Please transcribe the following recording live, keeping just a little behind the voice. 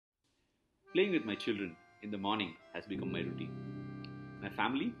Playing with my children in the morning has become my routine. My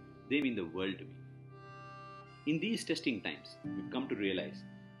family, they mean the world to me. In these testing times, we've come to realize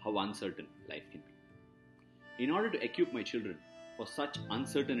how uncertain life can be. In order to equip my children for such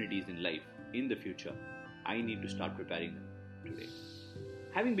uncertainties in life in the future, I need to start preparing them today.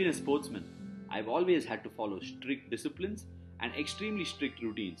 Having been a sportsman, I've always had to follow strict disciplines and extremely strict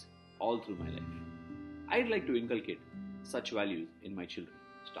routines all through my life. I'd like to inculcate such values in my children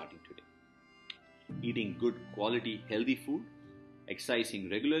starting today. Eating good quality healthy food, exercising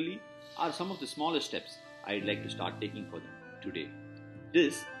regularly are some of the smallest steps I'd like to start taking for them today.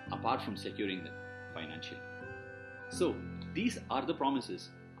 This apart from securing them financially. So, these are the promises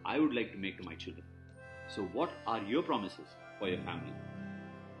I would like to make to my children. So, what are your promises for your family?